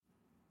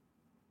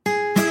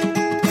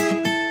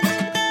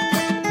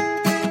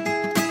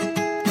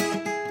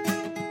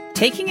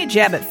Taking a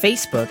jab at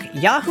Facebook,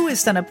 Yahoo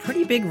has done a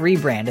pretty big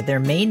rebrand of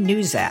their main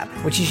news app,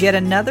 which is yet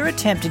another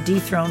attempt to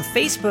dethrone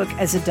Facebook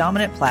as a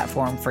dominant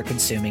platform for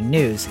consuming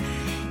news.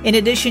 In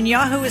addition,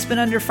 Yahoo has been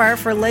under fire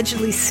for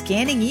allegedly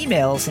scanning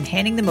emails and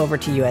handing them over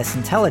to U.S.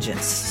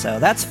 intelligence,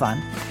 so that's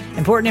fun.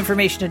 Important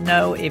information to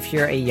know if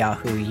you're a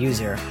Yahoo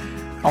user.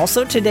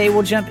 Also, today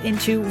we'll jump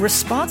into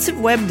responsive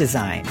web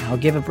design. I'll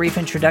give a brief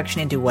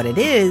introduction into what it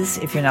is,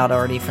 if you're not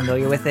already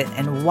familiar with it,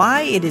 and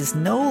why it is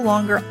no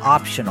longer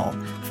optional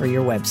for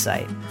your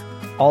website.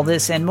 All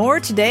this and more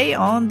today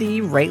on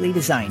the Rightly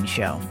Designed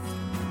Show.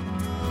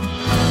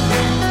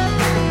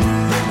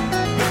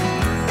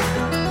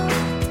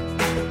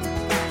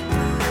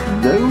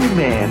 No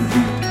man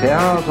who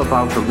cares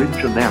about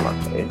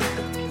originality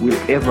will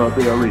ever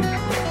be original.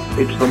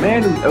 It's the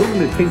man who's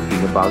only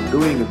thinking about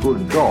doing a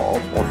good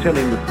job or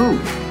telling the truth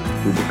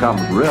who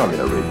becomes really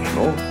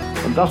original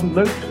and doesn't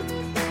notice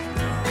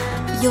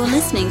it. You're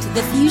listening to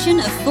the fusion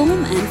of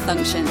form and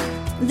function.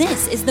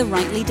 This is the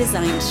Rightly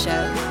Designed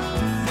Show.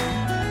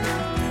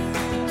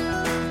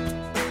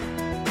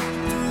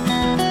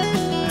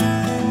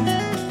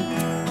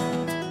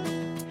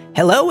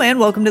 Hello and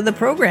welcome to the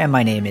program.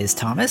 My name is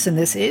Thomas and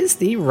this is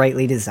the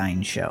Rightly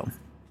Designed Show.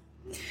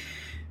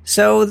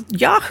 So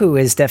Yahoo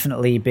has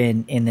definitely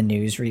been in the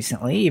news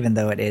recently, even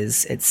though it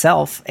is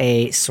itself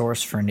a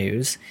source for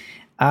news.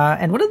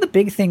 And one of the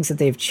big things that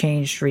they've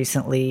changed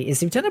recently is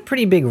they've done a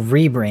pretty big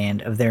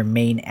rebrand of their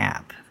main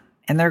app.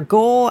 And their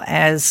goal,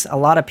 as a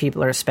lot of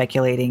people are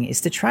speculating, is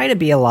to try to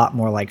be a lot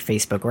more like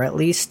Facebook, or at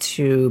least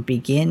to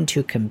begin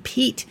to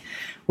compete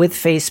with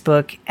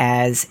Facebook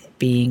as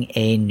being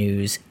a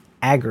news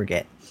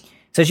aggregate.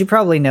 So as you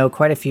probably know,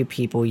 quite a few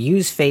people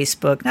use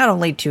Facebook not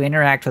only to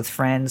interact with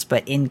friends,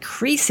 but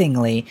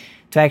increasingly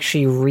to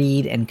actually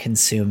read and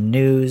consume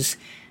news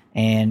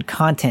and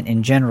content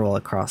in general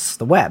across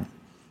the web.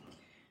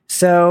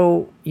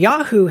 So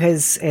Yahoo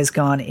has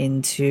gone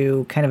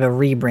into kind of a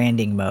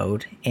rebranding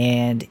mode,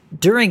 and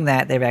during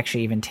that, they've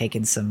actually even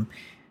taken some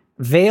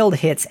veiled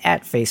hits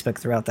at Facebook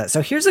throughout that.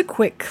 So here's a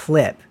quick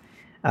clip,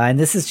 and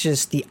this is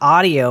just the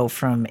audio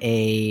from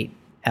an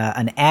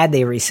ad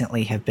they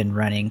recently have been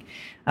running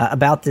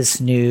about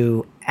this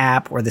new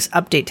app, or this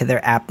update to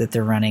their app that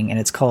they're running, and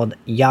it's called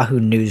Yahoo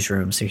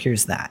Newsroom. So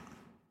here's that.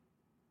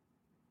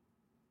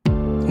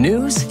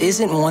 News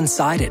isn't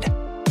one-sided.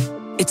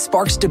 It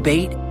sparks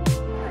debate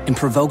and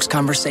provokes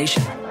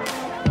conversation.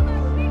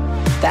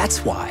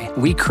 That's why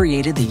we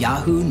created the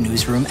Yahoo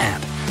Newsroom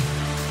app,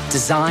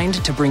 designed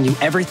to bring you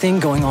everything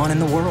going on in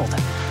the world,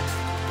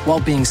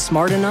 while being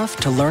smart enough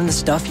to learn the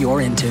stuff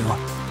you're into.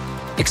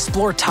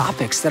 Explore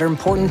topics that are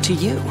important to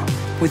you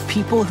with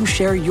people who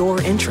share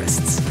your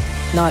interests,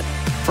 not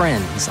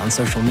friends on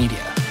social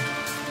media.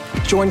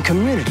 Join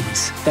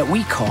communities that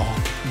we call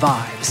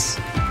Vibes,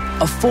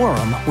 a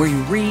forum where you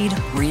read,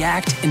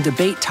 react, and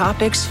debate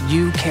topics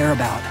you care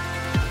about.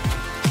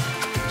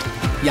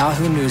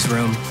 Yahoo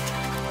Newsroom.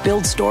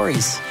 Build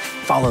stories.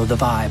 Follow the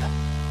vibe.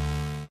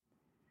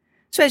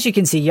 So as you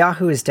can see,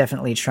 Yahoo is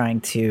definitely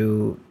trying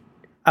to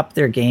up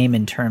their game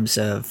in terms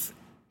of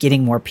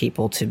getting more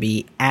people to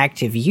be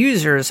active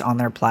users on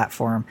their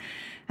platform.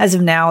 As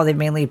of now, they've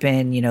mainly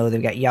been,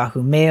 they've got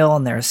Yahoo Mail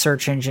and they're a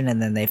search engine,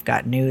 and then they've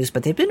got news,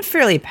 but they've been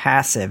fairly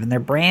passive, and their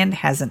brand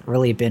hasn't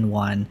really been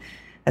one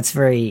that's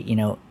very,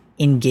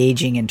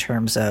 engaging in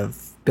terms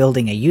of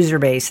building a user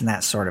base and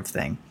that sort of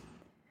thing.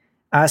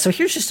 So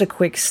here's just a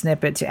quick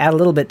snippet to add a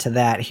little bit to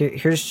that.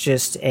 Here's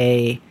just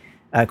a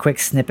quick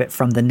snippet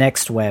from the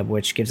Next Web,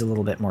 which gives a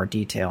little bit more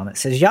detail. And it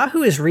says,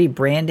 Yahoo is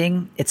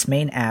rebranding its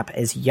main app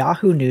as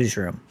Yahoo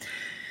Newsroom.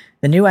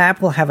 The new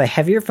app will have a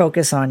heavier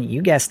focus on,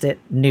 you guessed it,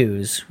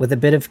 news, with a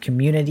bit of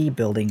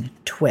community-building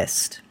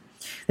twist.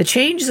 The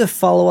change is a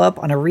follow-up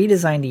on a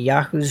redesign to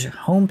Yahoo's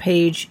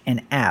homepage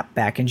and app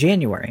back in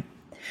January.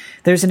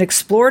 There's an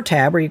Explore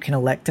tab where you can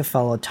elect to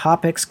follow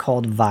topics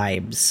called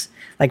Vibes.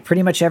 Like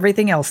pretty much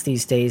everything else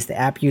these days, the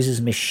app uses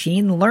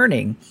machine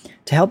learning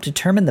to help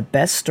determine the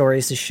best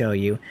stories to show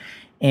you,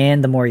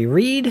 and the more you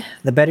read,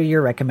 the better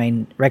your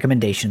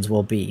recommendations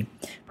will be.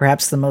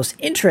 Perhaps the most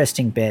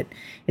interesting bit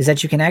is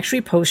that you can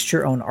actually post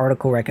your own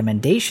article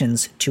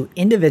recommendations to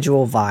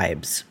individual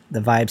Vibes. The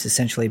Vibes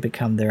essentially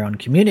become their own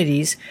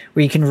communities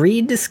where you can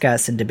read,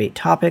 discuss, and debate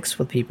topics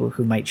with people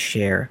who might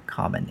share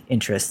common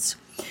interests.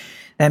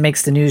 That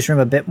makes the newsroom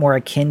a bit more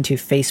akin to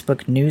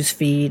Facebook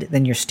newsfeed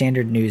than your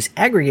standard news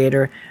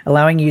aggregator,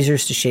 allowing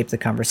users to shape the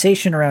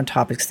conversation around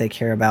topics they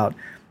care about,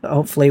 but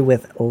hopefully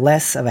with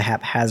less of a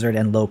haphazard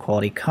and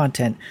low-quality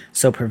content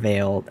so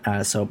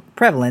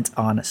prevalent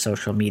on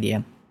social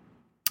media.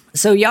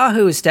 So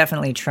Yahoo is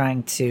definitely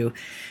trying to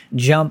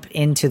jump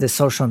into the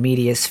social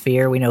media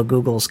sphere. We know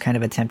Google's kind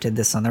of attempted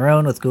this on their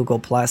own with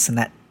Google+, and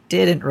that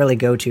didn't really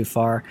go too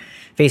far.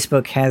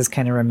 Facebook has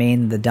kind of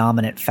remained the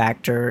dominant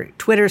factor.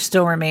 Twitter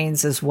still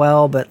remains as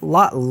well, but a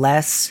lot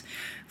less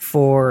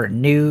for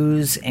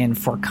news and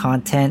for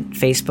content.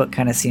 Facebook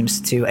kind of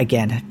seems to,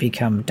 again,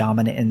 become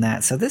dominant in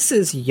that. So this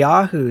is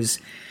Yahoo's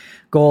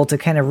goal to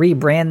kind of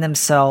rebrand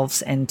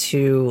themselves and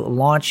to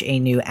launch a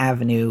new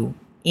avenue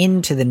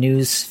into the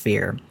news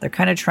sphere. They're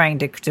kind of trying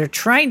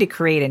to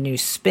create a new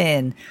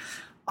spin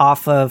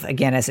off of,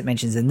 again, as it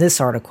mentions in this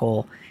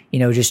article,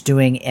 just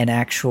doing an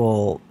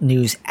actual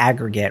news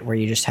aggregate where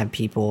you just have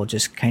people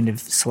just kind of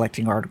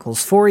selecting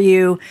articles for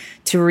you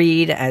to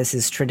read, as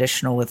is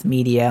traditional with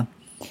media.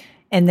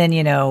 And then,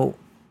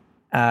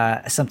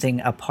 something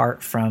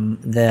apart from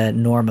the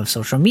norm of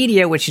social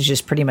media, which is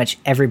just pretty much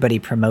everybody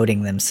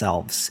promoting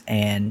themselves.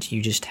 And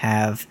you just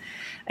have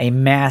a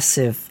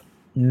massive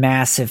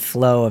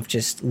flow of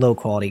just low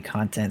quality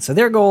content. So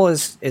their goal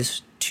is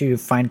to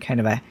find kind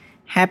of a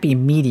happy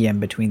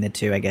medium between the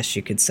two, I guess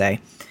you could say.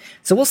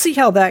 So we'll see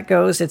how that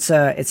goes. It's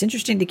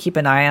interesting to keep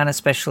an eye on,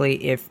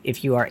 especially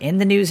if you are in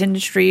the news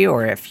industry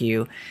or if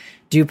you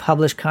do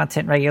publish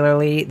content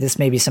regularly. This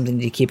may be something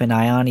to keep an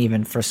eye on,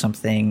 even for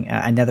something,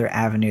 another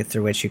avenue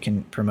through which you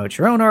can promote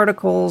your own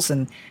articles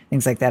and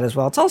things like that as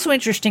well. It's also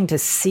interesting to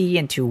see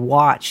and to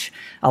watch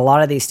a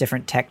lot of these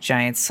different tech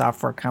giants,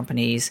 software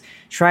companies,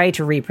 try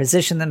to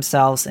reposition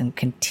themselves and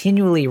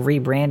continually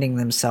rebranding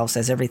themselves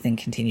as everything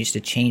continues to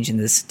change in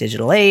this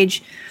digital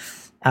age.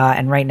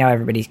 And right now,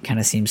 everybody kind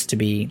of seems to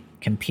be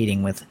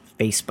competing with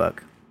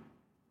Facebook.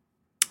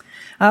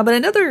 But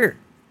another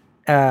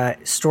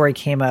story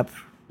came up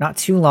not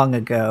too long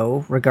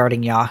ago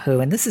regarding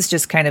Yahoo, and this has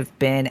just kind of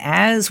been,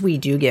 as we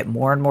do get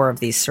more and more of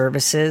these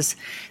services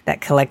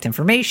that collect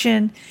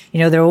information,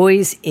 there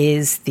always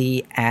is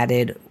the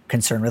added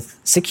concern with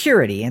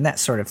security and that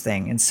sort of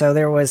thing. And so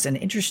there was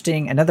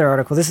another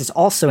article. This is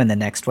also in the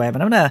Next Web,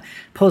 and I'm going to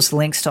post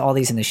links to all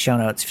these in the show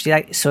notes.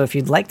 So if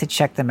you'd like to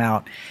check them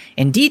out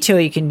in detail,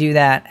 you can do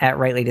that at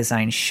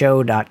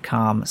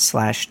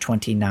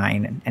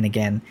rightlydesignshow.com/29. And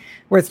again,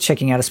 worth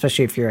checking out,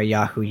 especially if you're a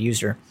Yahoo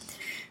user.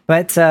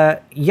 But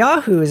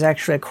Yahoo is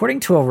actually,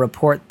 according to a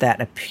report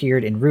that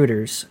appeared in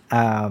Reuters,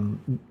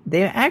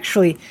 they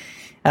actually,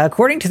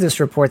 according to this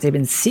report, they've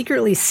been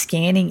secretly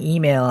scanning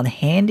email and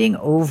handing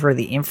over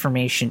the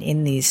information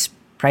in these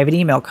private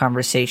email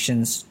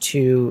conversations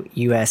to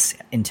U.S.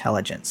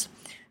 intelligence.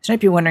 So you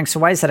might be wondering, so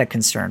why is that a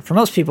concern? For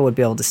most people, would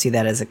be able to see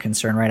that as a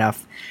concern right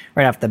off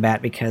the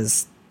bat,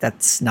 because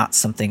that's not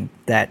something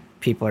that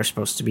people are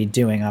supposed to be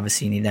doing.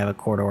 Obviously, you need to have a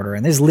court order,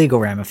 and there's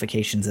legal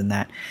ramifications in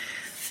that.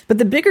 But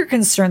the bigger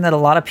concern that a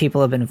lot of people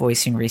have been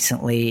voicing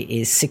recently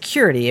is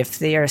security. If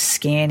they are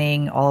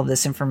scanning all of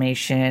this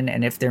information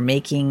and if they're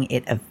making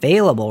it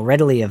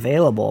readily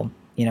available,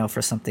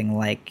 for something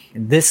like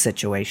this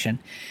situation,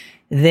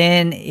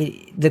 then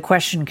the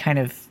question kind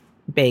of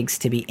begs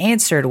to be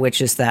answered,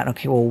 which is that,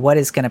 okay, well, what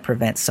is going to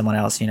prevent someone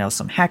else,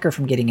 some hacker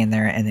from getting in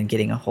there and then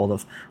getting a hold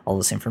of all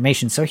this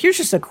information? So here's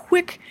just a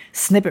quick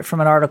snippet from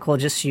an article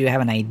just so you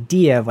have an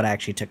idea of what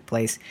actually took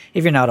place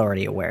if you're not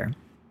already aware.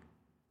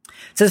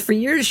 It says, for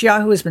years,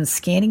 Yahoo has been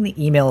scanning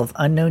the email of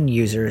unknown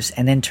users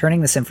and then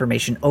turning this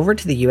information over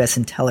to the U.S.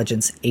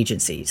 intelligence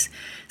agencies.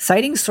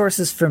 Citing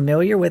sources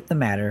familiar with the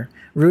matter,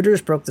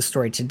 Reuters broke the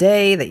story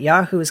today that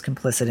Yahoo is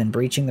complicit in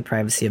breaching the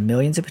privacy of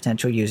millions of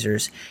potential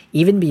users,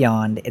 even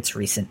beyond its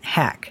recent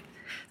hack.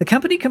 The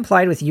company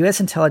complied with U.S.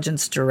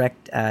 intelligence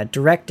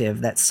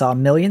directive that saw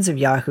millions of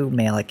Yahoo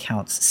Mail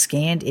accounts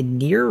scanned in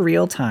near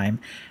real time,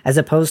 as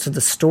opposed to the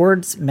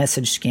stored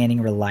message scanning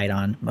relied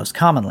on most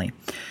commonly.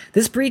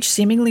 This breach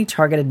seemingly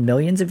targeted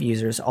millions of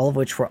users, all of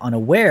which were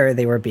unaware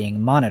they were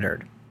being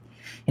monitored.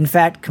 In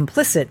fact,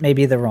 complicit may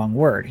be the wrong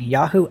word.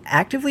 Yahoo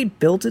actively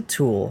built a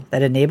tool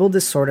that enabled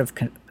this sort of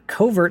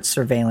covert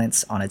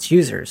surveillance on its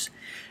users.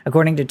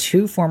 According to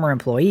two former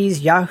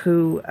employees,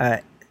 Yahoo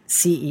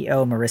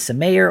CEO Marissa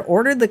Mayer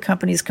ordered the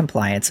company's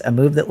compliance, a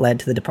move that led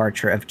to the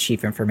departure of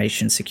Chief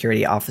Information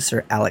Security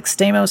Officer Alex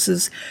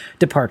Stamos'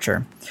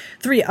 departure.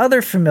 Three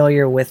other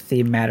familiar with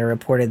the matter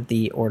reported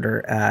the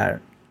order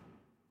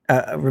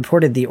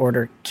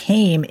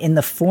came in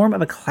the form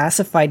of a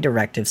classified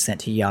directive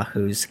sent to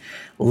Yahoo's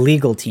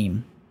legal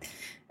team.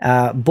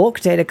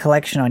 Bulk data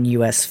collection on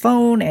U.S.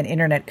 phone and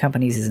internet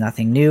companies is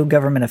nothing new.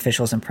 Government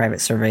officials and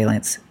private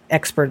surveillance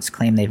experts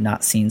claim they've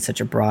not seen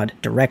such a broad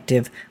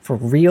directive for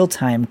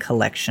real-time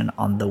collection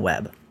on the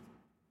web.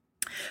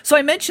 So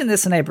I mentioned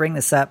this and I bring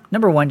this up,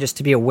 number one, just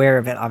to be aware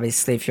of it.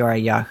 Obviously, if you are a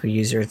Yahoo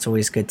user, it's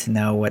always good to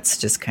know what's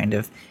just kind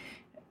of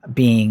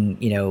being,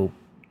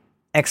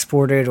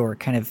 exported, or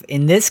kind of,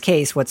 in this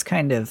case, what's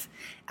kind of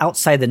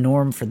outside the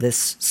norm for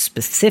this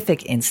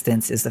specific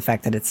instance is the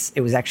fact that it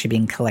was actually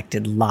being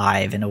collected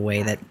live in a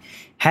way that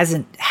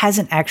hasn't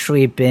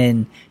actually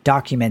been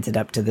documented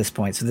up to this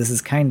point. So this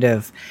is kind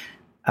of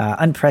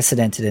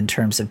unprecedented in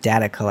terms of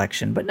data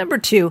collection. But number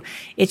two,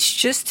 it's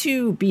just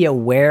to be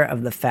aware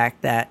of the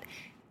fact that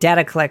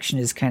data collection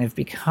is kind of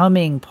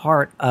becoming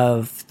part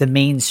of the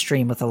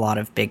mainstream with a lot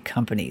of big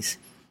companies.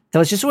 So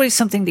it's just always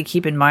something to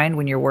keep in mind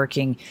when you're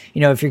working,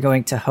 if you're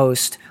going to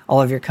host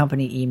all of your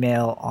company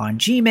email on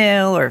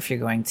Gmail, or if you're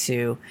going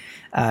to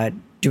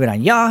do it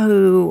on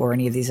Yahoo or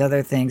any of these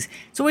other things.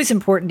 It's always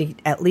important to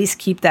at least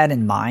keep that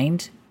in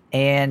mind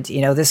And,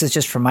 this is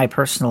just from my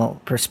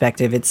personal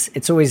perspective.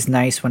 It's always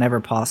nice whenever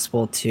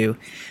possible to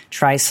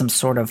try some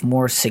sort of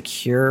more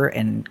secure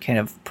and kind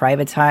of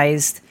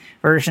privatized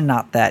version.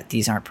 Not that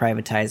these aren't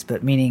privatized,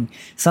 but meaning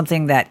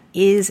something that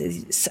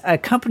is a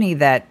company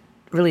that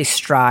really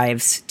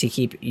strives to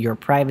keep your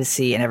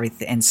privacy and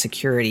everything and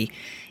security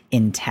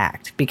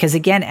intact. Because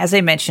again, as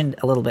I mentioned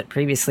a little bit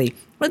previously,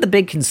 one of the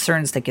big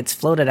concerns that gets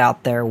floated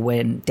out there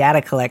when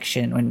data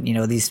collection, when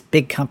these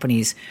big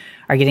companies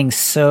are getting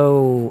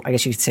so, I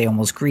guess you could say,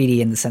 almost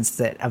greedy in the sense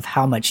that of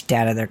how much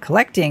data they're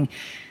collecting,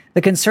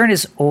 the concern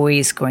is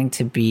always going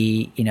to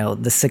be,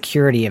 the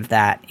security of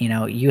that.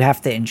 You have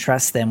to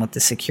entrust them with the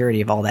security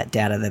of all that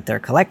data that they're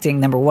collecting.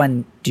 Number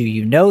one, do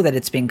you know that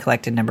it's being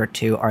collected? Number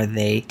two, are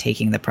they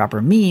taking the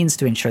proper means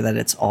to ensure that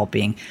it's all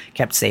being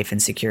kept safe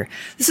and secure?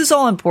 This is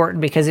all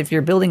important because if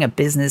you're building a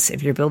business,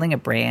 if you're building a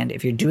brand,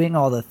 if you're doing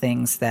all the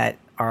things that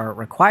are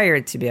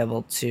required to be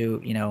able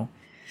to,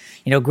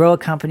 grow a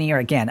company or,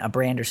 again, a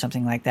brand or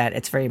something like that,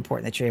 it's very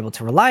important that you're able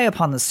to rely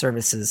upon the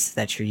services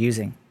that you're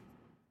using.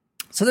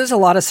 So there's a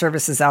lot of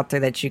services out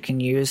there that you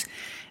can use.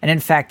 And in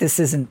fact, this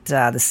isn't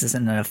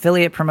an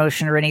affiliate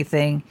promotion or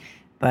anything,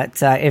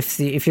 but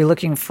if you're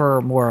looking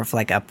for more of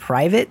like a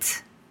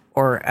private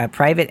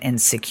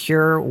and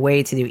secure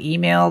way to do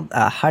email,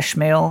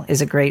 Hushmail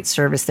is a great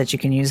service that you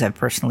can use. I've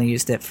personally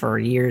used it for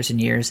years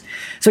and years.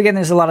 So again,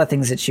 there's a lot of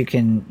things that you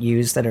can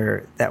use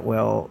that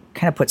will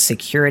kind of put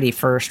security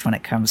first when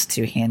it comes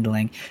to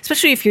handling,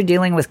 especially if you're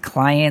dealing with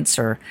clients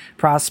or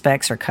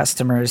prospects or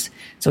customers.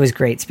 It's always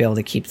great to be able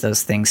to keep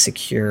those things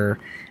secure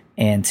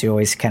and to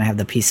always kind of have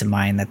the peace of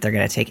mind that they're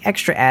going to take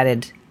extra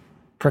added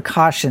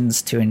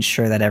precautions to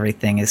ensure that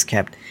everything is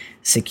kept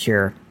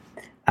secure.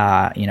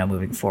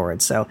 Moving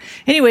forward. So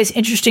anyways,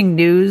 interesting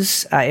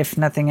news, if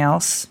nothing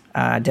else,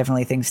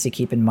 definitely things to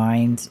keep in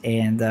mind.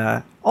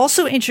 And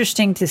also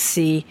interesting to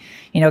see,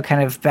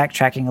 kind of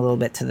backtracking a little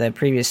bit to the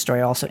previous story,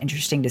 also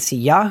interesting to see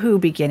Yahoo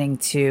beginning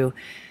to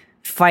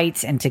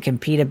fight and to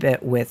compete a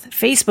bit with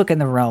Facebook in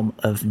the realm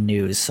of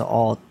news. So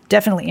all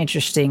definitely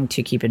interesting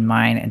to keep in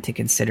mind and to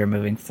consider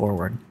moving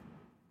forward.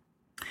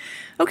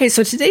 Okay,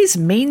 so today's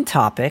main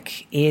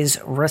topic is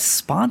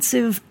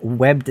responsive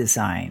web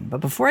design.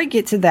 But before I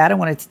get to that, I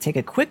wanted to take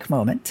a quick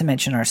moment to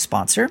mention our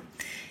sponsor,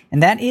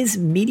 and that is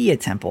Media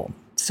Temple.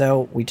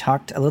 So we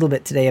talked a little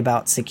bit today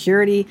about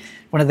security.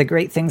 One of the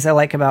great things I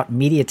like about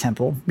Media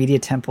Temple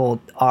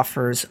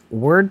offers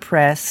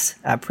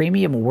WordPress,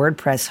 premium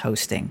WordPress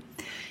hosting,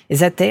 is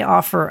that they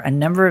offer a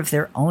number of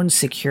their own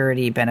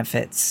security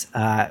benefits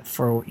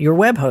for your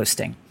web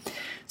hosting.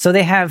 So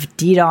they have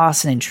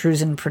DDoS and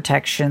intrusion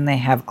protection. They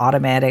have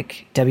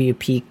automatic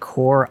WP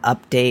core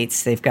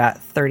updates. They've got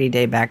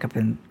 30-day backup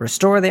and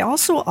restore. They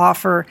also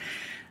offer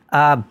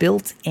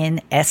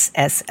built-in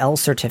SSL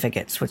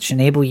certificates, which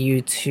enable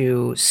you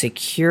to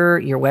secure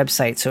your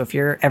website. So if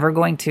you're ever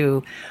going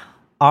to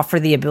offer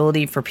the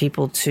ability for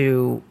people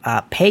to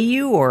pay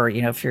you, or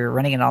if you're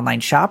running an online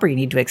shop or you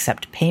need to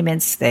accept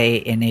payments,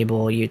 they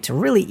enable you to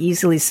really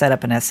easily set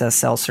up an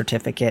SSL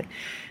certificate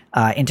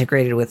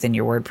integrated within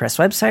your WordPress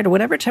website or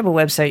whatever type of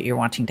website you're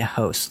wanting to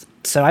host.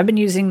 So I've been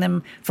using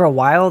them for a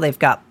while. They've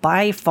got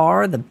by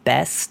far the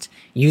best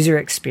user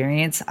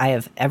experience I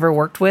have ever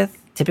worked with.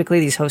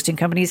 Typically, these hosting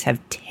companies have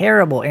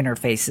terrible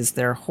interfaces.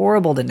 They're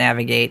horrible to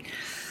navigate,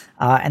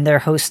 and their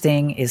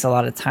hosting is a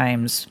lot of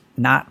times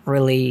not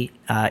really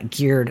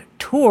geared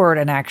toward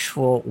an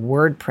actual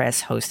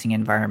WordPress hosting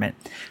environment.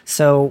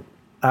 So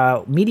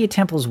Media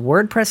Temple's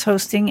WordPress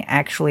hosting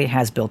actually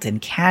has built-in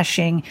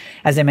caching.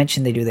 As I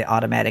mentioned, they do the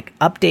automatic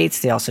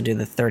updates. They also do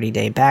the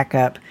 30-day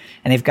backup,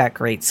 and they've got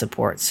great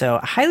support. So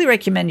I highly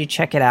recommend you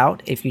check it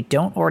out if you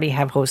don't already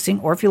have hosting,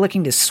 or if you're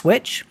looking to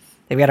switch.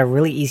 They've got a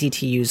really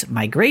easy-to-use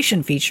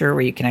migration feature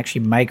where you can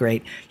actually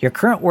migrate your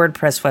current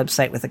WordPress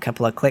website with a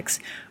couple of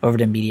clicks over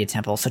to Media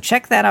Temple. So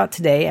check that out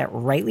today at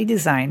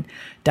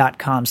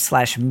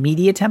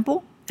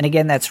rightlydesign.com/MediaTemple. And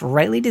again, that's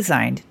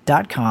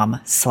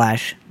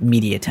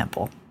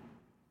rightlydesign.com/MediaTemple.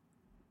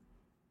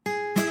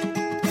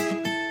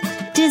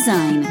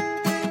 Design,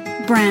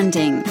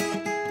 branding,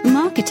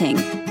 marketing,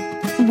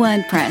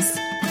 WordPress.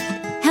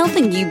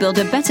 Helping you build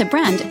a better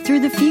brand through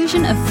the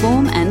fusion of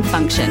form and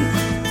function.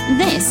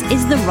 This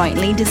is the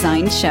Rightly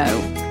Designed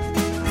Show.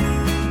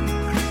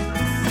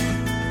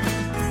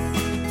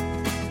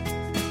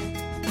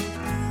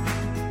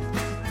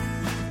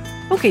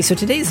 Okay, so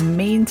today's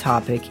main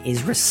topic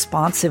is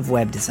responsive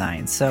web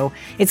design. So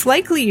it's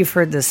likely you've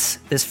heard this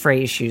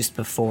phrase used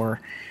before.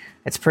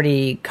 It's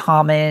pretty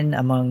common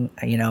among,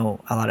 a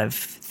lot of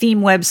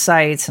theme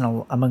websites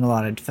and among a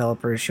lot of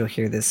developers. You'll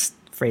hear this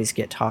phrase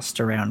get tossed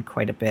around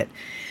quite a bit.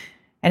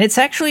 And it's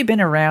actually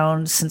been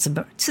around since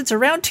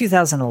around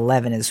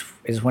 2011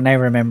 is when I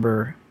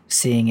remember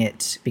seeing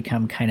it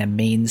become kind of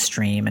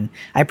mainstream. And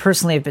I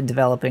personally have been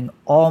developing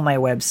all my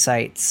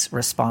websites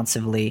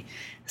responsively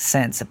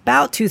since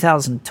about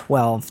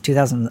 2012.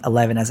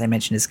 2011, as I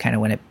mentioned, is kind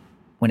of when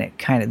it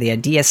kind of the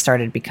idea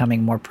started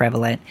becoming more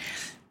prevalent.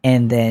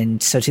 And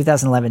then so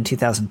 2011,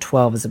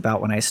 2012 is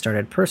about when I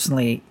started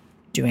personally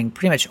doing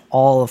pretty much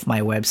all of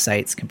my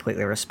websites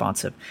completely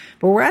responsive.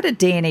 But we're at a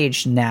day and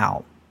age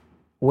now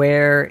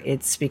where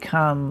it's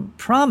become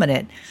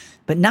prominent,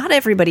 but not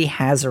everybody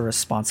has a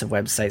responsive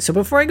website. So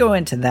before I go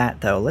into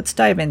that, though, let's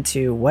dive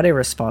into what a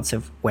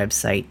responsive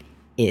website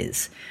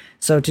is.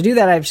 So to do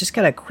that, I've just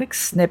got a quick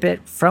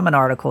snippet from an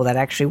article that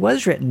actually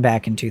was written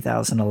back in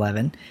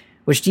 2011,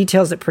 which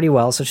details it pretty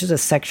well. So it's just a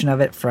section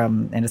of it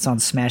and it's on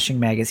Smashing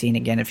Magazine.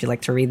 Again, if you'd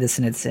like to read this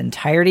in its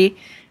entirety,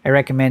 I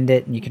recommend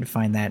it, and you can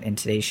find that in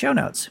today's show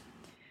notes.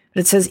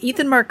 But it says,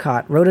 Ethan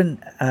Marcotte wrote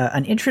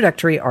an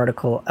introductory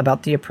article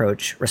about the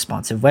approach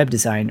responsive web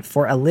design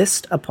for A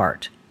List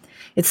Apart.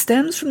 It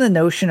stems from the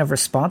notion of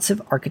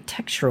responsive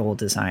architectural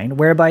design,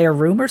 whereby a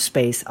room or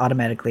space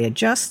automatically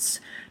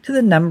adjusts to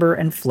the number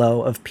and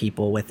flow of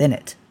people within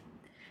it.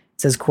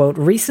 It says, quote,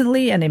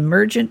 recently an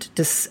emergent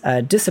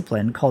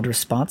discipline called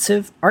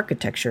responsive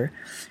architecture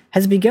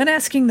has begun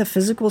asking how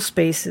physical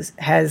spaces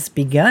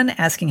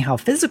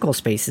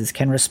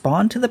can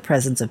respond to the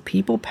presence of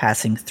people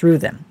passing through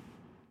them.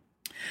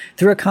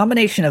 Through a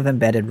combination of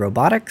embedded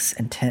robotics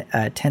and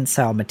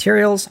tensile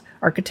materials,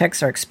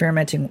 architects are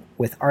experimenting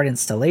with art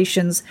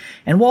installations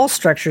and wall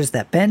structures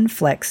that bend,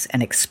 flex,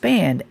 and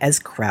expand as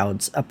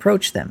crowds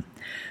approach them.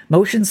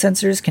 Motion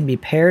sensors can be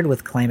paired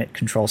with climate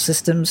control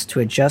systems to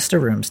adjust a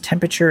room's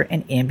temperature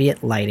and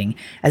ambient lighting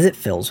as it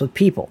fills with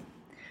people.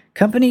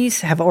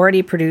 Companies have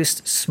already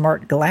produced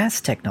smart glass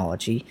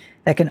technology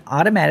that can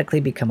automatically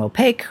become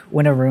opaque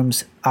when a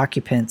room's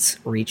occupants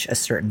reach a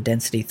certain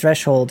density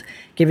threshold,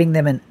 giving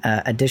them an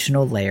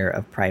additional layer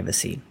of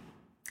privacy.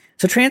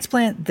 So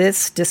transplant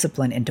this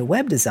discipline into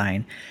web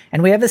design,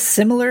 and we have a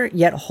similar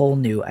yet whole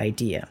new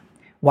idea.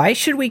 Why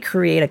should we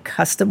create a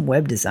custom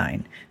web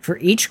design for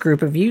each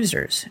group of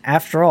users?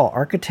 After all,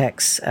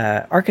 architects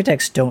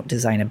don't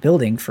design a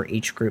building for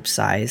each group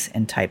size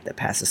and type that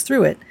passes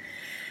through it.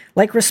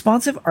 Like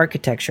responsive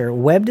architecture,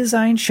 web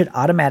design should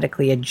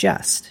automatically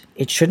adjust.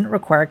 It shouldn't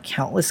require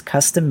countless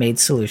custom-made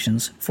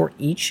solutions for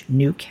each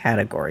new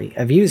category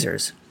of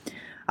users.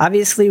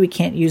 Obviously, we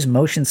can't use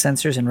motion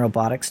sensors and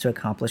robotics to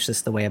accomplish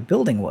this the way a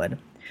building would.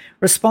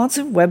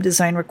 Responsive web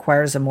design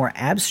requires a more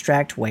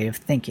abstract way of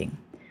thinking.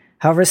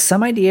 However,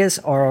 some ideas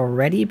are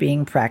already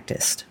being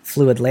practiced: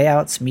 fluid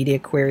layouts, media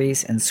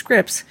queries, and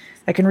scripts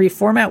that can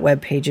reformat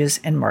web pages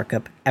and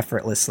markup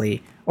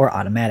effortlessly or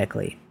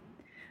automatically.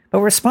 But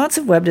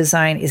responsive web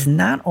design is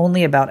not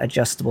only about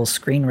adjustable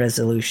screen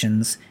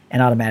resolutions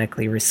and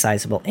automatically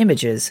resizable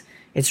images,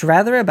 it's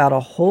rather about a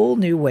whole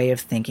new way of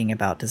thinking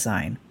about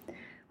design.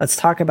 Let's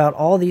talk about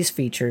all these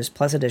features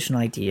plus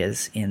additional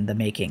ideas in the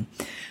making.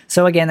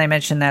 So again, I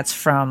mentioned that's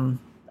from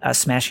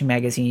Smashing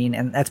Magazine,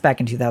 and that's back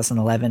in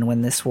 2011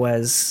 when this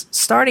was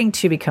starting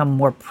to become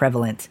more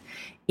prevalent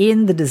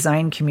in the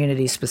design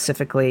community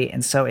specifically,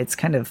 and so it's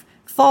kind of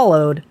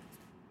followed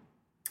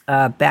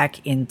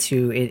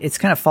into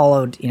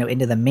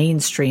the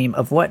mainstream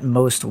of what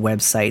most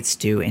websites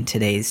do in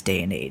today's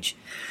day and age.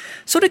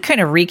 So to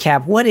kind of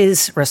recap, what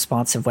is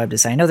responsive web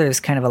design? I know there's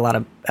kind of a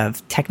lot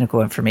of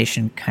technical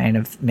information kind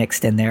of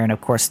mixed in there, and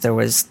of course there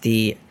was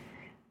the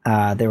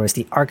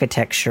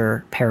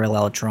architecture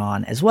parallel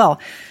drawn as well.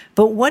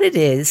 But what it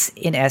is,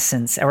 in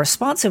essence, a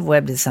responsive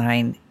web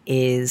design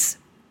is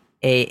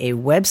a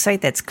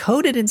website that's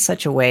coded in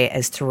such a way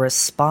as to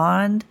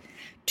respond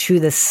to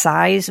the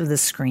size of the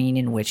screen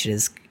in which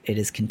it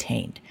is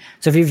contained.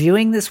 So if you're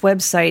viewing this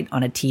website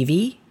on a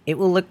TV, it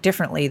will look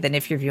differently than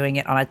if you're viewing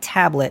it on a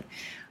tablet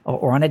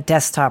or on a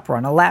desktop or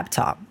on a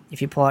laptop.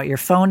 If you pull out your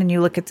phone and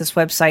you look at this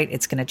website,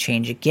 it's going to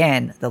change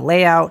again. The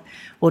layout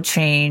will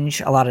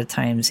change. A lot of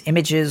times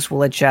images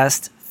will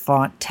adjust.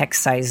 Font,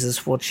 text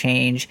sizes will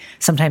change.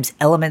 Sometimes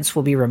elements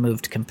will be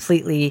removed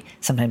completely.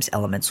 Sometimes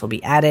elements will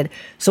be added.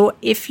 So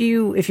if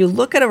you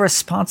look at a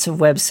responsive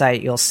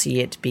website, you'll see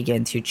it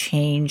begin to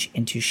change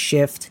and to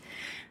shift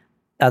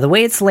the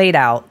way it's laid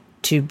out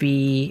to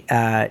be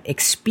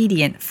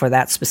expedient for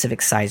that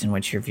specific size in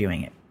which you're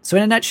viewing it. So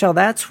in a nutshell,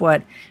 that's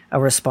what a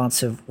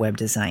responsive web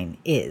design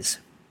is.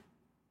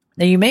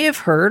 Now you may have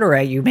heard, or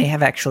you may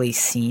have actually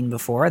seen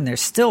before, and they're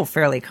still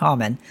fairly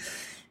common,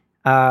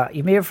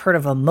 you may have heard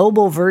of a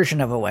mobile version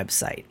of a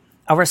website.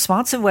 A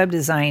responsive web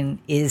design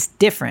is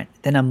different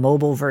than a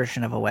mobile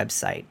version of a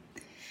website.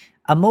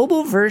 A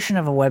mobile version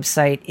of a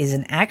website is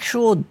an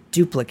actual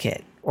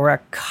duplicate or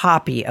a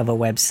copy of a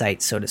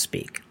website, so to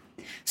speak.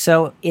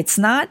 So it's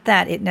not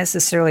that it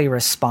necessarily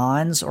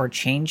responds or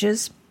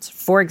changes.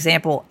 For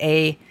example,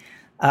 a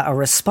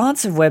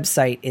responsive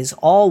website is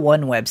all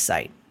one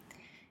website.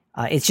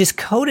 It's just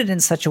coded in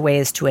such a way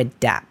as to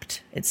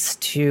adapt. It's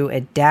to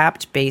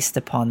adapt based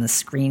upon the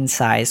screen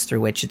size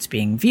through which it's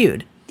being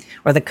viewed,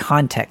 or the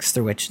context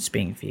through which it's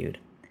being viewed.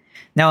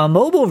 Now, a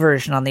mobile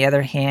version, on the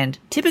other hand,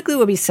 typically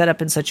will be set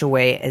up in such a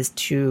way as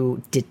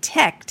to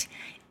detect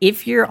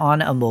if you're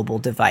on a mobile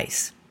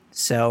device.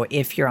 So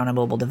if you're on a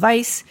mobile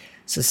device,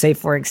 so say,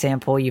 for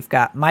example, you've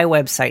got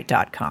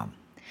mywebsite.com.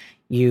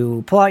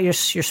 You pull out your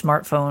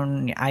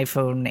smartphone, your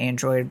iPhone,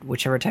 Android,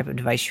 whichever type of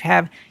device you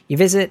have, you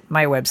visit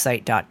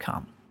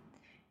mywebsite.com.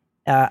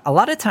 A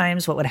lot of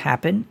times what would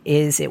happen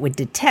is it would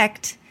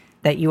detect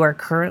that you are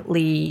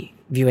currently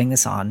viewing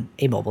this on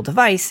a mobile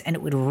device, and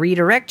it would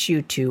redirect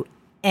you to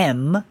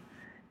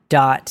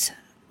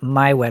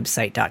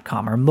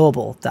m.mywebsite.com or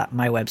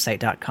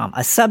mobile.mywebsite.com, a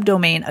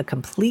subdomain, a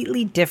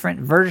completely different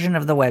version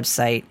of the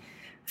website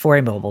for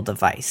a mobile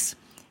device.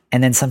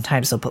 And then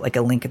sometimes they'll put like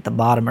a link at the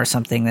bottom or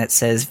something that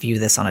says view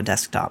this on a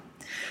desktop.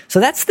 So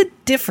that's the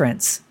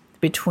difference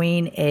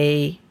between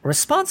a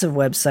responsive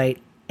website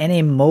and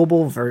a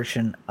mobile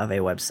version of a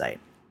website.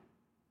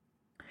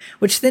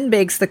 Which then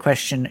begs the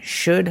question,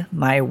 should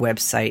my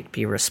website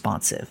be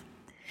responsive?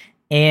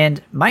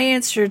 And my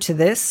answer to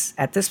this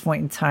at this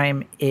point in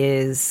time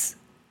is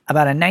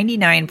about a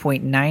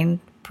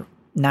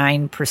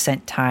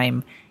 99.99%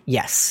 time,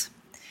 yes.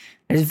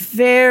 There's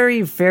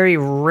very, very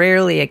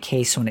rarely a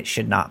case when it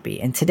should not be.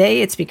 And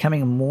today it's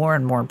becoming more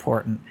and more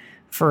important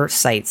for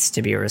sites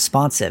to be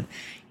responsive.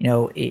 You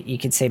know, you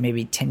could say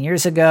maybe 10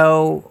 years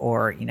ago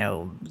or,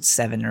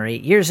 7 or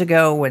 8 years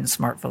ago when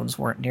smartphones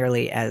weren't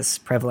nearly as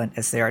prevalent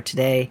as they are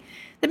today,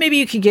 then maybe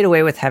you could get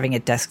away with having a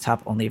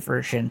desktop-only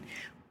version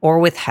or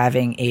with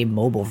having a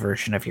mobile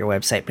version of your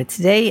website. But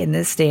today, in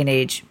this day and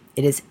age,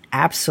 it is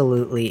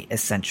absolutely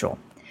essential.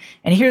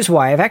 And here's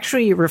why. I've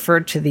actually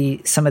referred to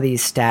some of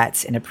these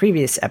stats in a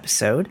previous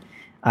episode,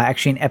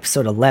 actually in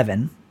episode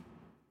 11.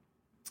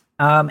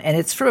 And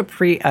it's from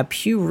a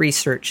Pew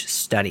Research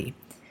study.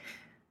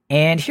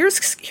 And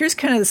here's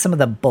kind of some of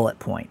the bullet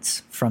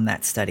points from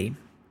that study.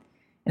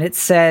 And it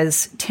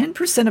says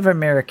 10% of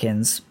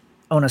Americans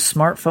own a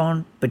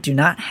smartphone but do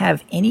not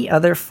have any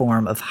other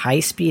form of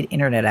high-speed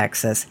internet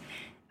access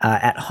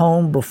at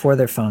home before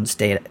their phone's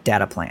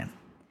data plan.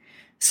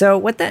 So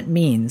what that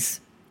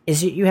means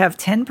is that you have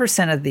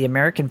 10% of the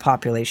American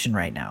population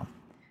right now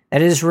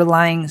that is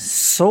relying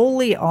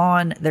solely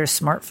on their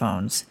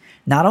smartphones,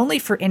 not only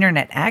for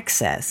internet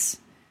access,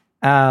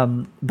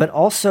 but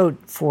also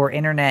for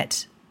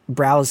internet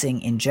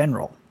browsing in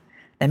general.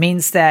 That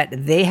means that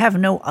they have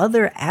no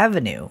other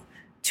avenue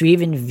to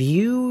even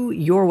view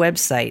your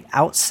website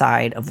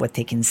outside of what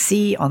they can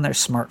see on their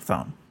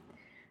smartphone.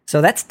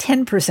 So that's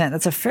 10%.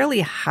 That's a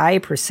fairly high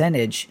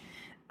percentage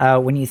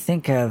when you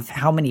think of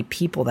how many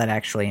people that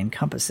actually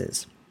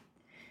encompasses.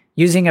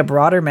 Using a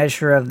broader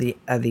measure of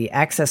the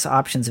access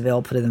options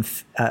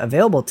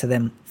available to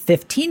them,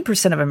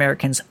 15% of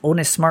Americans own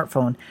a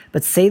smartphone,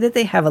 but say that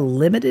they have a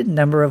limited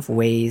number of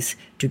ways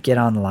to get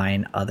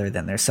online other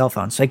than their cell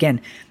phone. So again,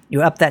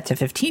 you up that to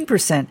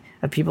 15%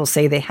 of people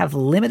say they have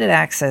limited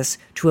access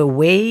to a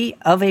way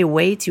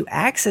to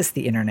access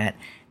the internet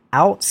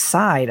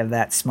outside of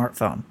that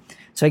smartphone.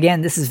 So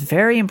again, this is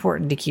very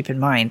important to keep in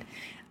mind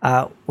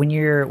when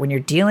you're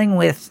dealing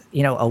with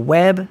a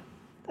web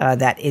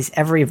that is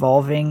ever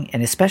evolving,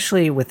 and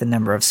especially with the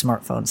number of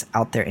smartphones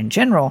out there in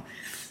general.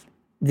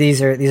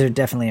 These are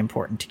definitely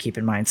important to keep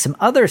in mind. Some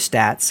other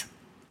stats,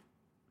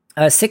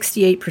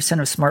 68%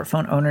 of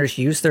smartphone owners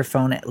use their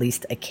phone at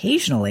least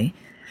occasionally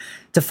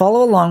to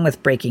follow along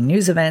with breaking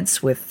news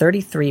events, with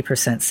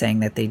 33%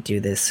 saying that they do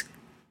this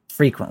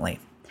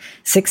frequently.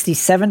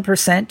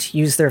 67%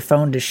 use their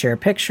phone to share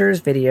pictures,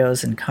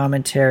 videos, and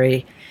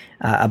commentary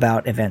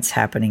about events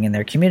happening in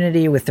their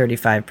community, with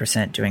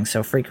 35% doing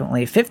so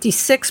frequently.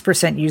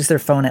 56% use their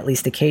phone at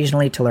least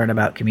occasionally to learn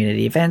about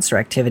community events or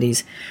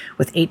activities,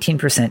 with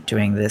 18%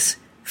 doing this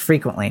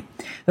frequently.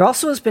 There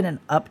also has been an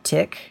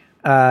uptick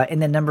in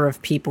the number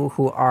of people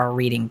who are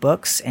reading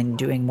books and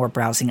doing more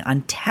browsing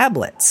on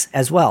tablets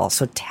as well.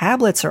 So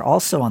tablets are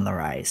also on the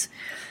rise.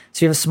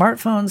 So you have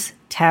smartphones,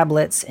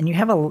 tablets, and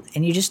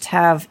you just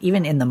have,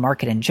 even in the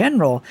market in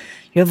general,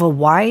 you have a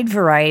wide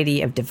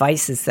variety of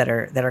devices that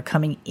are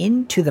coming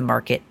into the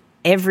market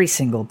every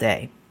single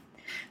day.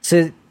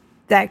 So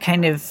that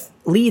kind of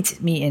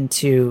leads me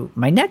into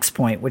my next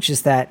point, which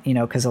is that,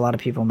 because a lot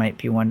of people might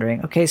be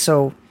wondering, okay,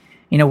 so,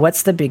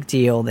 what's the big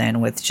deal then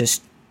with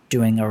just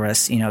doing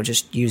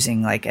just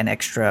using like an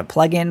extra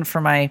plugin for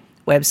my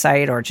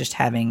website, or just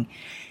having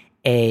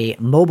a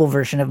mobile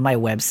version of my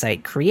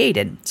website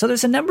created? So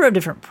there's a number of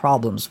different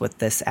problems with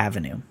this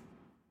avenue.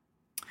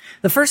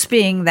 The first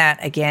being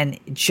that, again,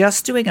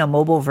 just doing a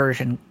mobile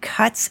version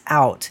cuts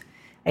out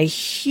a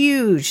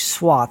huge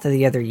swath of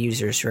the other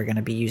users who are going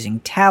to be using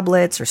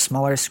tablets or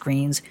smaller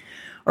screens,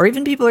 or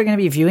even people are going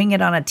to be viewing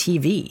it on a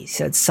TV.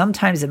 So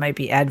sometimes it might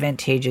be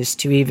advantageous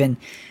to even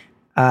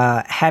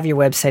have your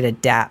website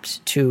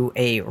adapt to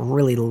a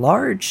really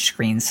large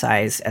screen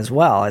size as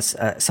well, as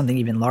something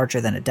even larger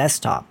than a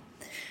desktop.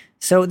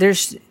 So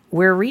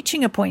we're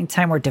reaching a point in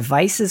time where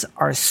devices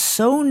are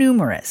so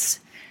numerous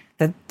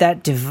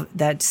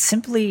that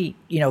simply,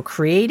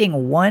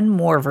 creating one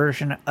more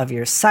version of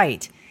your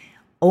site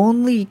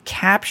only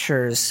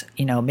captures,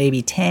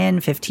 maybe 10,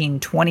 15,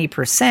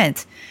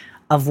 20%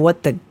 of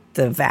what the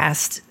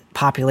vast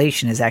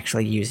population is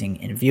actually using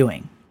and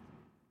viewing.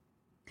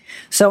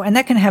 So, and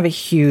that can have a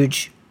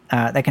huge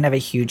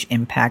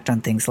impact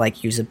on things like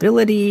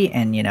usability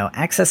and,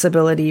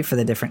 accessibility for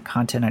the different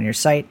content on your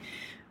site,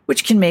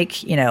 which can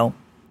make,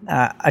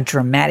 a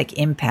dramatic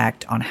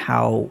impact on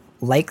how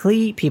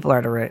likely people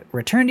are to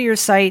return to your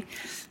site,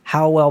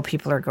 how well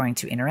people are going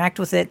to interact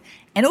with it,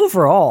 and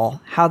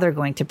overall, how they're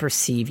going to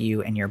perceive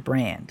you and your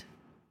brand.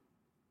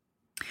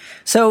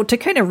 So to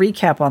kind of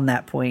recap on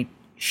that point,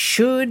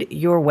 should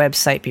your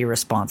website be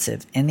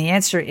responsive? And the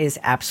answer is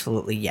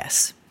absolutely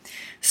yes.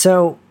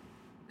 So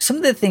some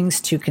of the things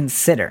to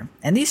consider,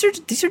 and these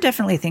are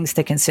definitely things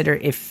to consider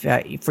if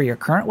for your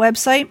current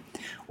website,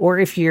 or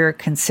if you're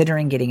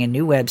considering getting a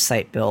new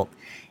website built,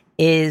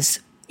 is,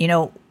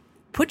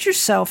 put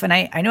yourself, and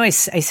I know I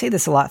say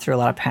this a lot through a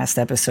lot of past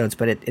episodes,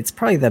 but it's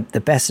probably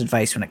the best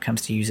advice when it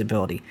comes to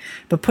usability.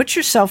 But put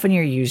yourself in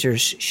your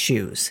user's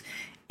shoes.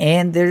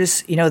 And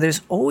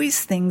there's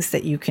always things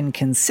that you can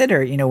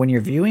consider, when you're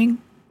viewing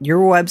your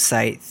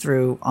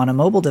website on a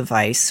mobile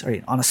device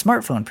or on a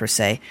smartphone per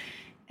se,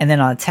 and then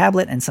on a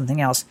tablet and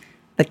something else.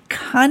 The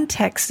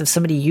context of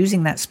somebody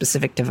using that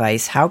specific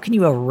device, how can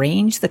you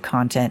arrange the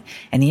content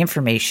and the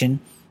information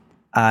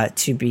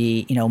to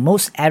be,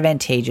 most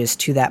advantageous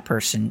to that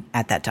person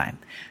at that time?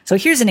 So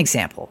here's an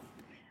example.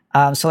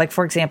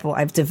 For example,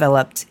 I've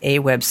developed a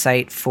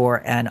website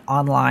for an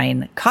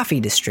online coffee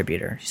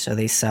distributor. So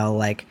they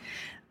sell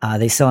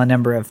a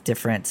number of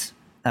different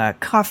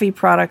coffee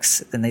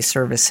products, and they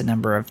service a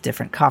number of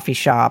different coffee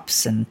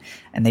shops, and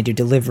they do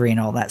delivery and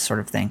all that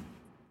sort of thing.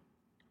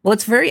 Well,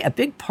 a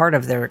big part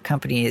of their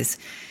company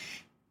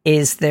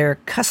is their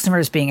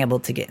customers being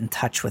able to get in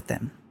touch with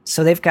them.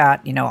 So they've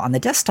got, on the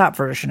desktop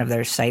version of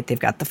their site, they've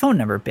got the phone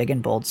number big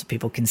and bold so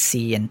people can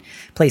see and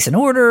place an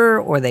order,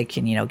 or they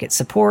can, get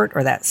support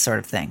or that sort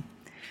of thing.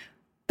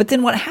 But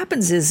then what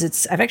happens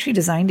is I've actually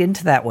designed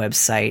into that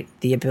website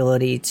the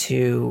ability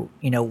to,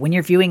 when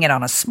you're viewing it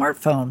on a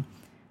smartphone,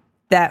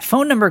 that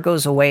phone number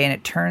goes away and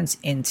it turns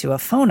into a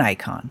phone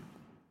icon.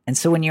 And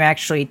so when you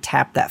actually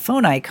tap that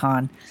phone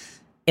icon,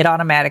 it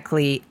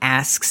automatically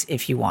asks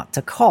if you want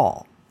to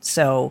call.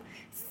 So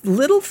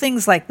little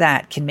things like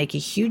that can make a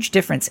huge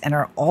difference and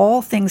are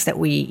all things that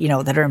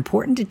that are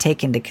important to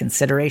take into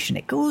consideration.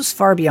 It goes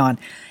far beyond,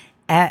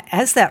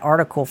 as that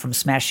article from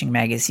Smashing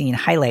Magazine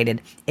highlighted,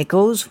 it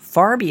goes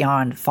far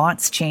beyond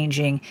fonts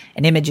changing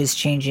and images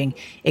changing.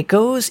 It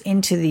goes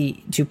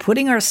to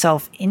putting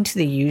ourselves into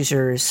the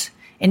user's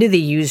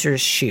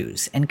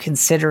shoes and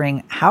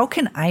considering, how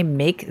can I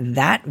make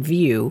that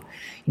view,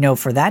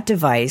 for that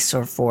device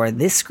or for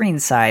this screen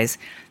size,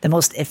 the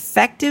most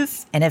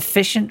effective and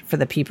efficient for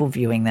the people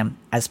viewing them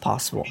as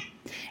possible.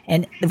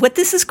 And what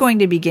this is going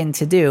to begin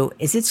to do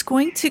is it's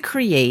going to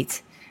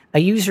create a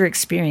user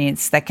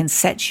experience that can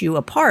set you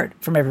apart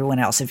from everyone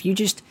else if you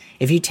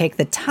take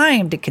the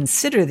time to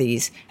consider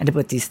these and to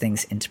put these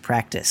things into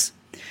practice.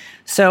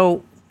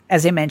 So,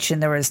 as I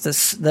mentioned, there was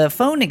the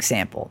phone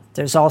example.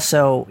 There's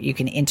also, you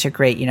can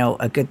integrate,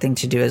 a good thing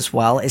to do as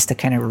well is to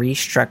kind of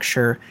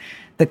restructure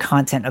the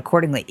content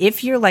accordingly.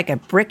 If you're like a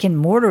brick and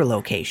mortar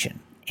location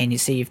and you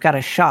say you've got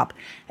a shop,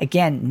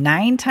 again,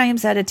 9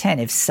 times out of 10,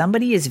 if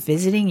somebody is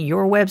visiting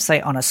your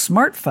website on a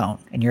smartphone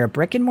and you're a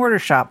brick and mortar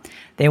shop,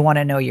 they want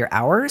to know your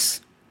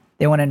hours,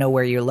 they want to know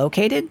where you're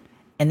located,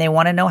 and they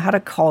want to know how to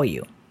call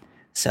you.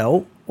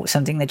 So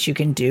something that you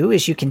can do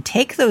is you can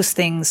take those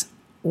things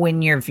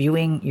when you're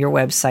viewing your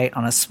website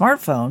on a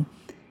smartphone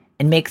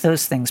and make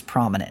those things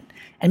prominent,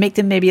 and make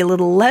them maybe a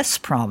little less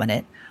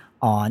prominent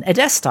on a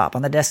desktop.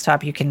 On the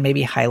desktop, you can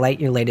maybe highlight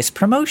your latest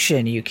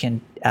promotion. You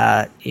can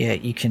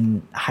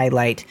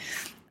highlight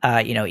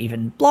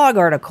even blog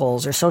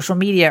articles or social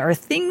media or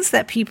things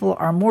that people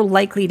are more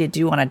likely to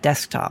do on a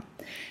desktop.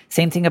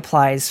 Same thing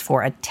applies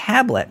for a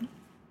tablet.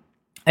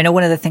 I know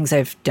one of the things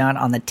I've done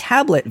on the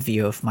tablet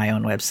view of my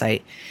own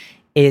website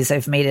is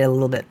I've made it a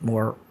little bit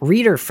more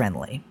reader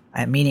friendly.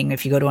 Meaning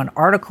if you go to an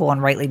article on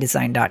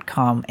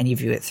rightlydesign.com and you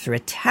view it through a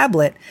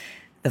tablet,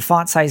 the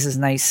font size is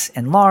nice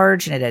and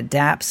large, and it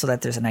adapts so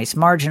that there's a nice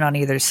margin on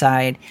either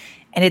side.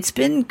 And it's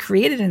been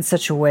created in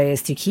such a way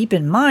as to keep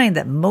in mind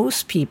that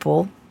most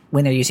people,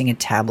 when they're using a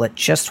tablet,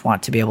 just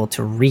want to be able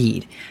to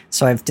read.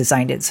 So I've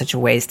designed it in such a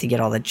way as to get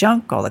all the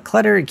junk, all the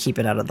clutter, and keep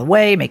it out of the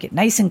way, make it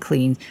nice and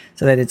clean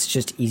so that it's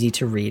just easy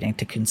to read and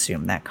to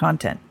consume that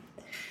content.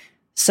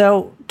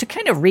 So to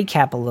kind of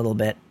recap a little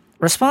bit,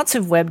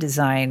 responsive web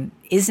design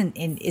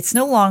it's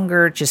no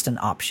longer just an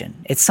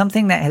option. It's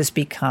something that has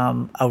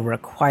become a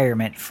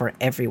requirement for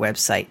every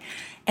website.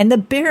 And the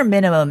bare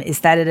minimum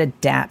is that it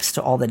adapts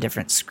to all the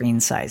different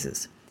screen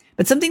sizes.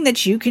 But something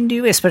that you can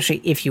do,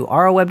 especially if you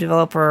are a web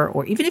developer,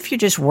 or even if you're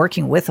just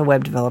working with a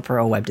web developer or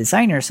a web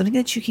designer, something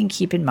that you can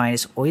keep in mind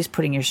is always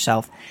putting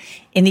yourself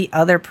in the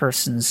other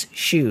person's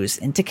shoes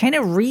and to kind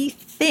of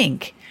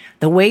rethink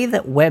the way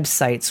that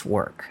websites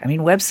work. I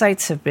mean,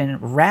 websites have been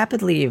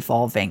rapidly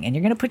evolving, and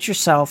you're going to put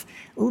yourself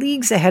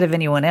leagues ahead of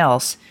anyone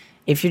else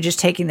if you're just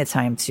taking the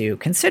time to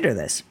consider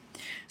this.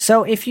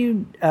 So if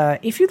you're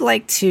kind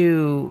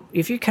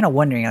of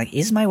wondering, like,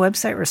 is my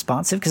website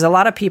responsive? Because a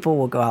lot of people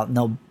will go out and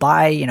they'll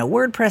buy,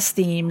 WordPress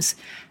themes,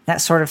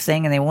 that sort of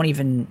thing, and they won't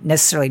even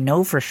necessarily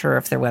know for sure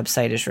if their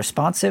website is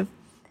responsive.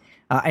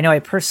 I know I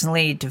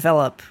personally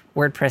develop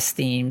WordPress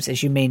themes,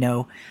 as you may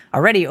know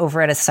already,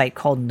 over at a site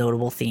called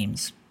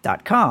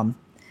NotableThemes.com.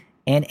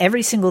 And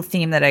every single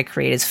theme that I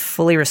create is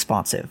fully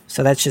responsive.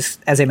 So that's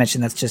just, as I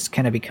mentioned, that's just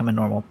kind of become a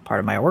normal part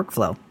of my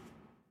workflow.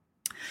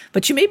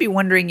 But you may be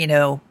wondering,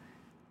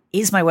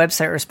 is my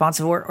website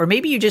responsive? Or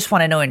maybe you just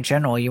want to know in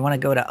general, you want to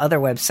go to other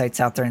websites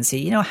out there and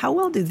see, how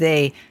well does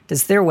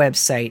their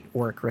website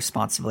work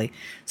responsively?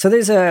 So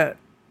there's a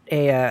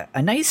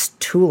nice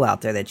tool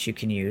out there that you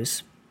can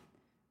use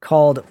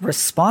called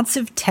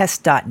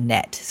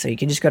responsivetest.net. So you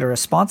can just go to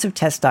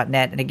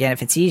responsivetest.net. And again,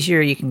 if it's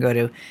easier, you can go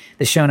to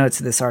the show notes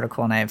of this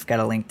article and I've got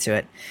a link to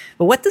it.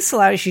 But what this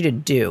allows you to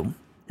do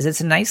is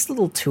it's a nice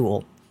little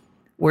tool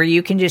where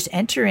you can just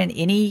enter in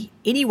any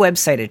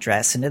website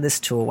address into this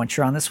tool once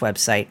you're on this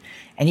website,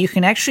 and you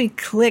can actually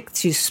click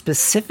to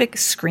specific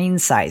screen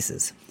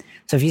sizes.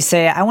 So if you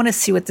say, I want to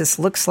see what this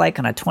looks like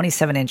on a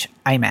 27-inch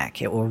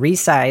iMac, it will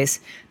resize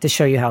to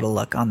show you how to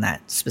look on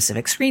that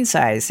specific screen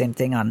size. Same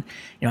thing on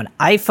an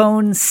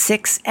iPhone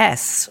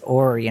 6S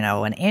or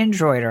an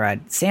Android or a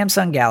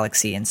Samsung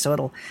Galaxy. And so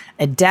it'll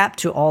adapt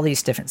to all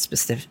these different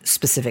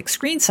specific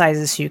screen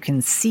sizes so you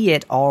can see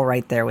it all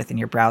right there within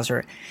your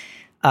browser.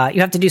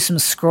 You have to do some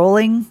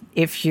scrolling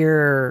if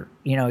your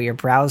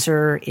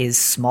browser is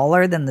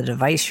smaller than the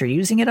device you're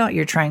using it on,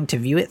 you're trying to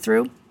view it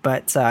through.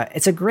 But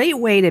it's a great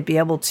way to be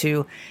able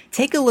to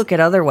take a look at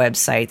other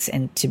websites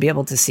and to be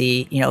able to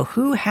see,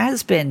 who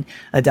has been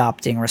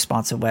adopting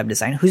responsive web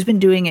design, who's been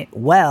doing it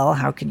well,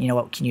 how can,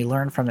 what can you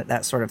learn from it,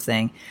 that sort of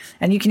thing.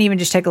 And you can even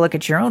just take a look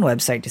at your own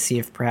website to see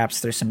if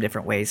perhaps there's some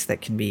different ways that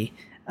can be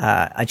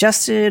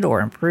adjusted or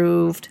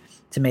improved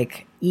to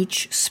make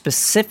each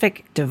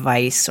specific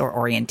device or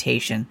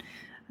orientation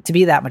to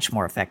be that much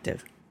more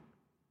effective.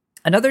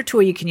 Another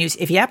tool you can use,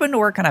 if you happen to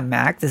work on a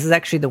Mac, this is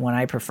actually the one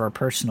I prefer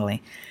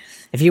personally.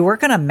 If you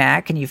work on a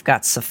Mac and you've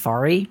got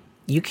Safari,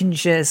 you can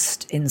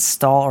just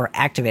install or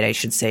activate, I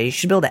should say. You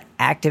should be able to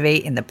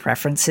activate in the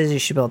preferences. You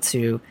should be able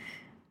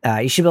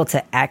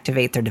to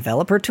activate their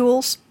developer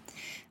tools.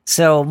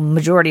 So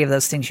majority of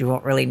those things you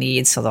won't really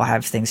need. So they'll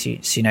have things you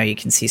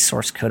can see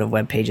source code of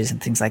web pages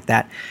and things like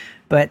that.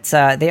 But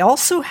they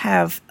also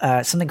have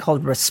something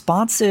called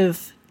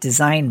responsive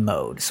design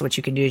mode. So what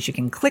you can do is you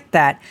can click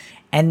that,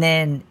 and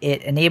then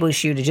it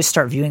enables you to just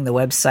start viewing the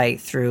website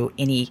through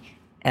any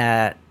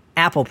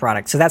Apple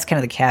product. So that's kind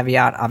of the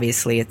caveat.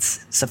 Obviously,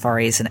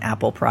 Safari is an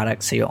Apple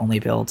product, so you'll only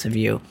be able to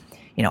view,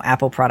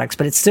 Apple products.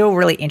 But it's still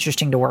really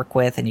interesting to work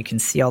with, and you can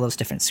see all those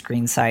different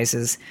screen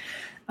sizes.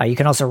 You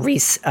can also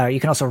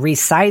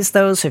resize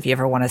those. So if you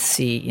ever want to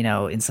see,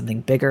 in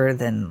something bigger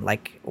than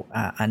like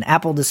an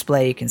Apple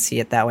display, you can see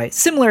it that way.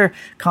 Similar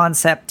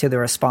concept to the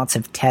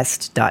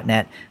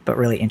responsivetest.net, but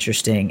really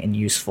interesting and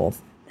useful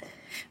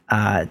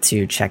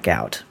to check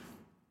out.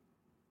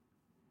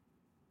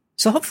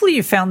 So hopefully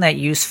you found that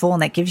useful,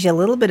 and that gives you a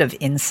little bit of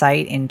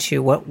insight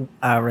into what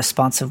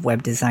responsive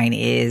web design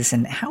is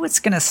and how it's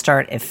going to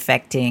start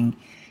affecting,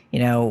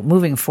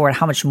 moving forward,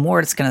 how much more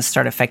it's going to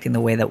start affecting the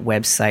way that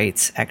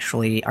websites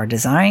actually are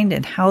designed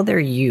and how they're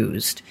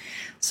used.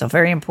 So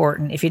very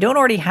important. If you don't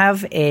already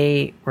have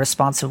a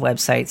responsive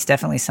website, it's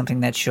definitely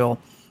something that you'll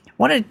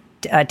want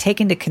to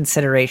take into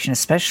consideration,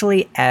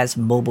 especially as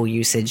mobile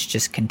usage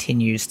just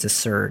continues to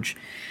surge.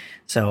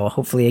 So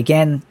hopefully,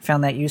 again,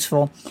 found that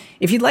useful.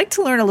 If you'd like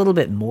to learn a little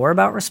bit more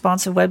about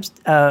responsive web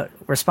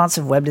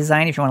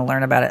design, if you want to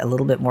learn about it a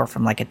little bit more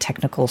from like a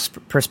technical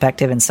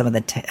perspective and some of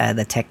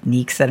the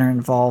techniques that are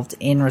involved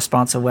in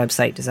responsive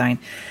website design,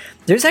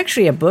 there's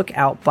actually a book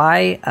out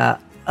by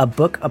A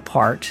Book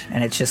Apart,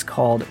 and it's just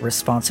called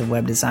Responsive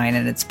Web Design,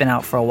 and it's been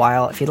out for a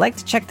while. If you'd like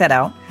to check that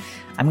out,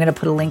 I'm going to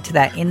put a link to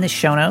that in the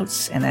show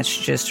notes, and that's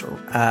just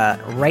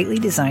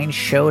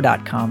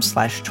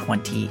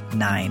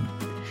rightlydesignshow.com/29.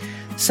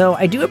 So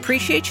I do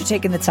appreciate you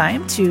taking the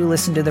time to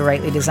listen to the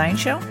Rightly Design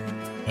Show,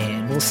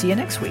 and we'll see you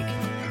next week.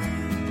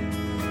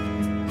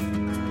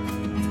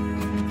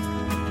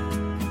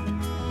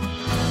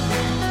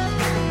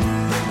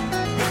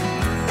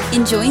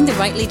 Enjoying the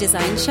Rightly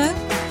Design Show?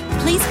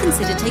 Please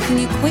consider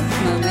taking a quick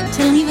moment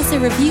to leave us a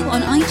review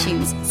on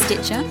iTunes,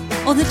 Stitcher,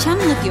 or the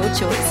channel of your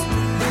choice.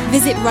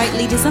 Visit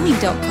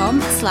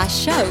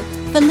rightlydesign.com/show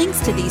for links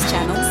to these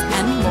channels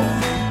and more.